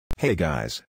Hey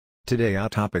guys! Today our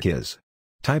topic is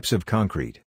types of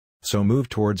concrete. So move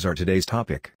towards our today's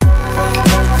topic.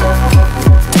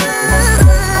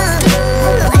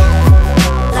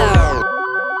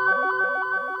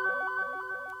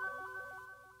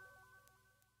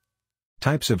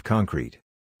 Types of concrete.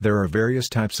 There are various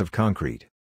types of concrete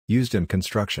used in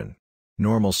construction.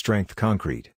 Normal strength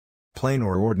concrete, plain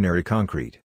or ordinary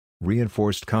concrete,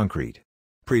 reinforced concrete,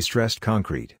 pre-stressed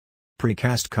concrete,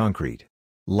 precast concrete,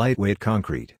 lightweight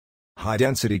concrete,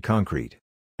 high-density concrete,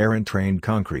 air-entrained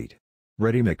concrete,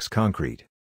 ready-mix concrete,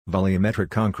 volumetric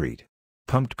concrete,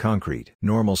 pumped concrete,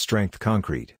 normal strength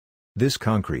concrete. This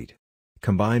concrete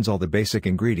combines all the basic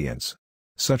ingredients,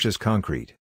 such as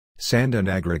concrete, sand and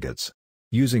aggregates,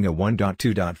 using a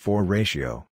 1:2:4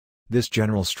 ratio. This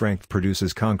general strength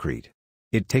produces concrete.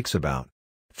 It takes about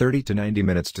 30 to 90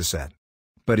 minutes to set,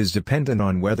 but is dependent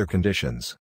on weather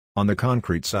conditions, on the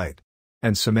concrete site,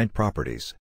 and cement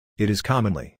properties. It is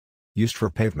commonly used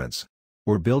for pavements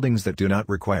or buildings that do not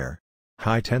require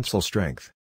high tensile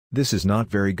strength. This is not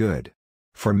very good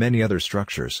for many other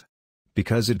structures,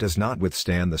 because it does not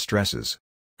withstand the stresses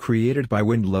created by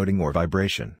wind loading or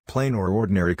vibration. Plain or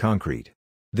ordinary concrete.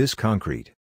 This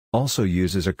concrete also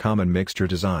uses a common mixture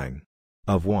design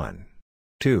of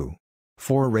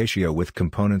 1:2:4 ratio with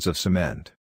components of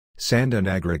cement, sand and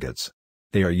aggregates.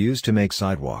 They are used to make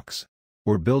sidewalks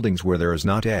or buildings where there is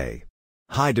not a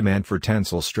high demand for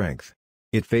tensile strength.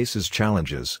 It faces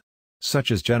challenges,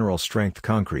 such as general strength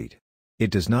concrete.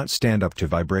 It does not stand up to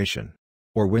vibration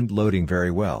or wind loading very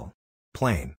well.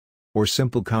 Plain or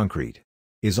simple concrete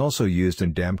is also used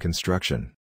in dam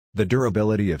construction. The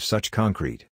durability of such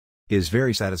concrete is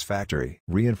very satisfactory.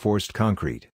 Reinforced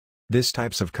concrete. This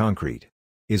type of concrete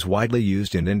is widely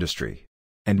used in industry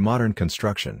and modern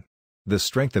construction. The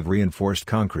strength of reinforced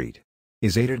concrete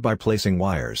is aided by placing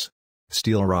wires,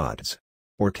 steel rods,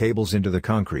 or cables into the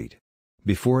concrete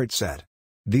before it's set.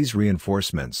 These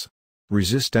reinforcements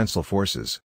resist tensile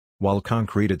forces, while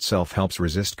concrete itself helps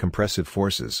resist compressive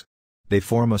forces. They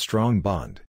form a strong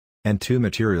bond, and two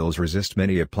materials resist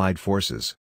many applied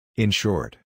forces. In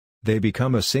short, they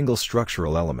become a single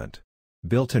structural element.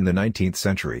 Built in the 19th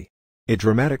century, it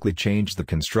dramatically changed the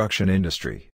construction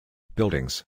industry.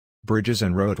 Buildings, bridges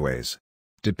and roadways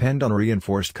depend on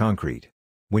reinforced concrete.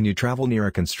 When you travel near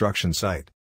a construction site,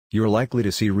 you're likely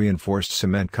to see reinforced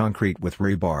cement concrete with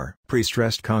rebar.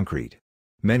 Pre-stressed concrete.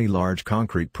 Many large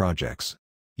concrete projects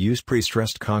use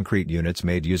pre-stressed concrete units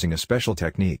made using a special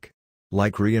technique.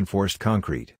 Like reinforced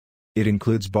concrete, it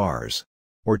includes bars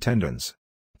or tendons,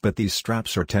 but these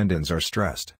straps or tendons are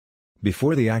stressed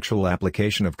before the actual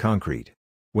application of concrete.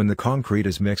 When the concrete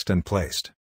is mixed and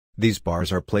placed, these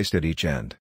bars are placed at each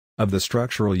end of the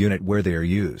structural unit where they are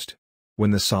used.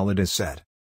 When the solid is set,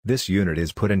 this unit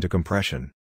is put into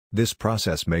compression. This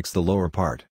process makes the lower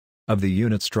part of the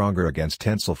unit stronger against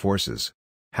tensile forces.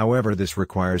 However, this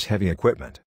requires heavy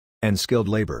equipment and skilled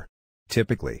labor.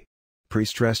 Typically,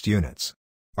 pre-stressed units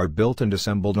are built and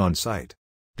assembled on site.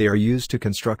 They are used to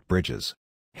construct bridges,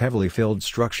 heavily filled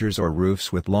structures or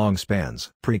roofs with long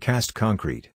spans. Precast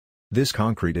concrete. This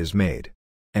concrete is made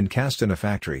and cast in a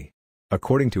factory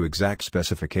according to exact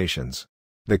specifications.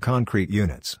 The concrete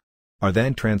units are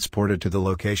then transported to the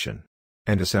location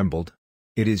and assembled.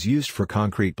 It is used for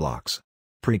concrete blocks,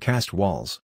 precast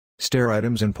walls, stair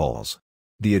items and poles.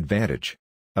 The advantage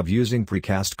of using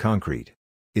precast concrete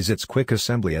is its quick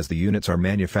assembly, as the units are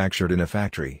manufactured in a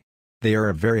factory. They are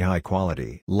of very high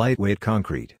quality. Lightweight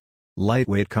concrete.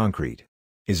 Lightweight concrete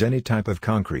is any type of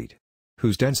concrete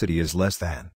whose density is less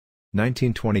than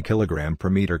 1920 kg per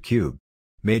meter cube,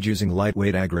 made using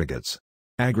lightweight aggregates.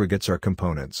 Aggregates are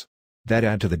components that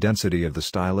add to the density of the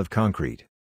style of concrete.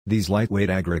 These lightweight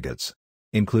aggregates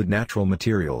include natural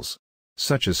materials,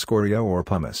 such as scoria or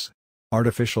pumice,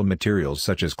 artificial materials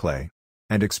such as clay,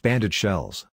 and expanded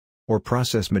shells, or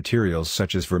processed materials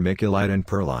such as vermiculite and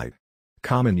perlite.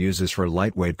 Common uses for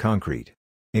lightweight concrete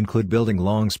include building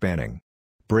long-spanning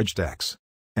bridge decks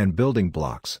and building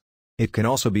blocks. It can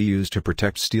also be used to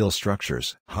protect steel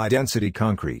structures. High-density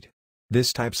concrete.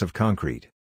 This type of concrete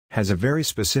has a very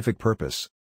specific purpose,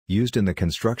 used in the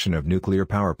construction of nuclear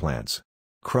power plants.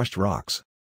 Crushed rocks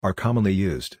are commonly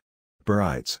used.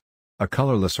 Barytes, a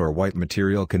colorless or white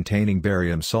material containing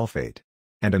barium sulfate,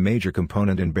 and a major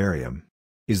component in barium,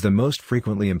 is the most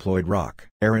frequently employed rock.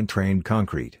 Air-entrained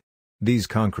concrete. These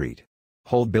concrete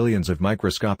hold billions of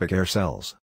microscopic air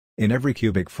cells in every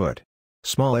cubic foot.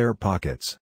 Small air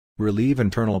pockets relieve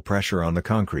internal pressure on the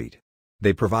concrete.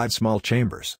 They provide small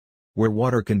chambers where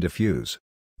water can diffuse.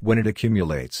 When it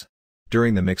accumulates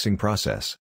during the mixing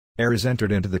process, air is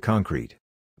entered into the concrete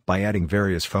by adding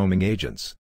various foaming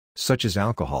agents. such as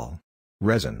alcohol,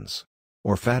 resins,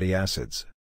 or fatty acids.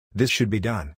 This should be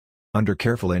done under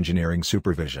careful engineering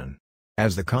supervision.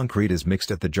 As the concrete is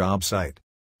mixed at the job site,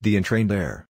 the entrained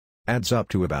air adds up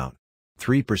to about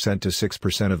 3% to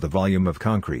 6% of the volume of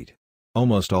concrete.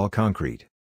 Almost all concrete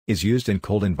is used in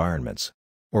cold environments,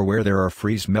 or where there are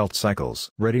freeze-melt cycles.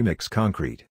 Ready-mix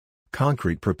concrete.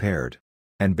 Concrete prepared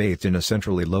and bathed in a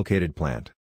centrally located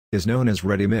plant is known as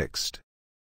ready-mixed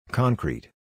concrete.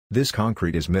 This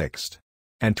concrete is mixed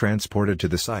and transported to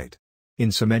the site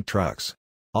in cement trucks,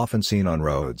 often seen on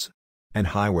roads and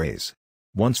highways.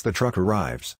 Once the truck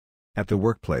arrives at the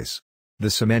workplace, the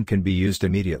cement can be used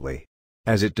immediately,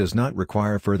 as it does not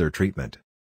require further treatment.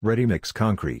 Ready-mix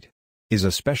concrete is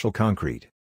a special concrete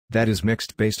that is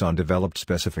mixed based on developed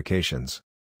specifications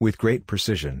with great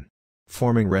precision.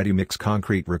 Forming ready-mix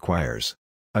concrete requires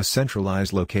a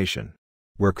centralized location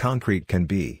where concrete can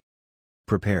be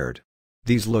prepared.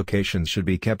 These locations should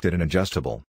be kept at an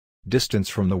adjustable distance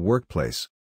from the workplace.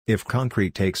 If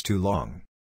concrete takes too long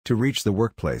to reach the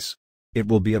workplace, it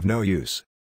will be of no use.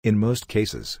 In most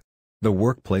cases, the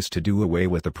workplace to do away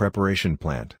with the preparation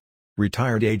plant.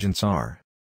 Retired agents are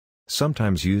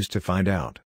sometimes used to find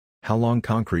out how long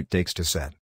concrete takes to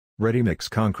set. Ready-mix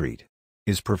concrete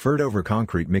is preferred over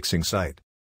concrete mixing site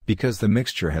because the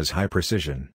mixture has high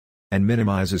precision and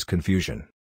minimizes confusion.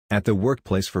 At the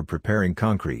workplace for preparing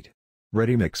concrete,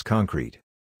 ready-mix concrete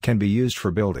can be used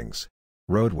for buildings,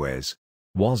 roadways,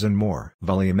 walls and more.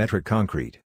 Volumetric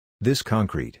concrete. This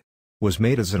concrete was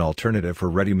made as an alternative for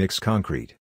ready-mix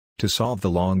concrete to solve the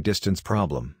long-distance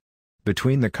problem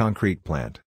between the concrete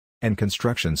plant and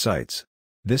construction sites.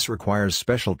 This requires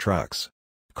special trucks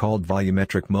called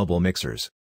volumetric mobile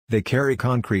mixers. They carry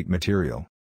concrete material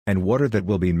and water that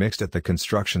will be mixed at the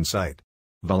construction site.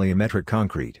 Volumetric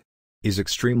concrete is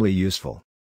extremely useful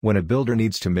when a builder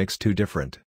needs to mix two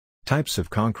different types of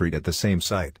concrete at the same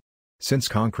site, since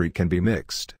concrete can be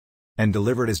mixed and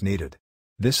delivered as needed.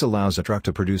 This allows a truck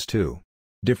to produce two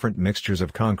different mixtures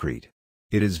of concrete.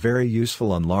 It is very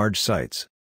useful on large sites,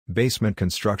 basement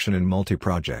construction and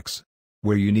multi-projects,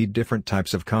 where you need different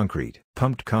types of concrete.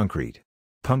 Pumped concrete.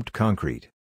 Pumped concrete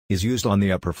is used on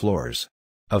the upper floors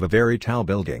of a very tall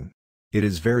building. It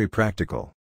is very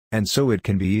practical, and so it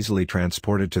can be easily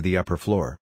transported to the upper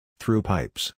floor through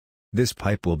pipes. This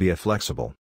pipe will be a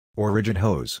flexible or rigid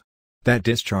hose that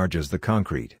discharges the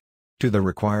concrete to the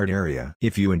required area.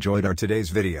 If you enjoyed our today's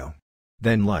video,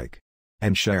 then like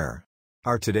and share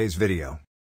our today's video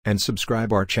and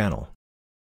subscribe our channel.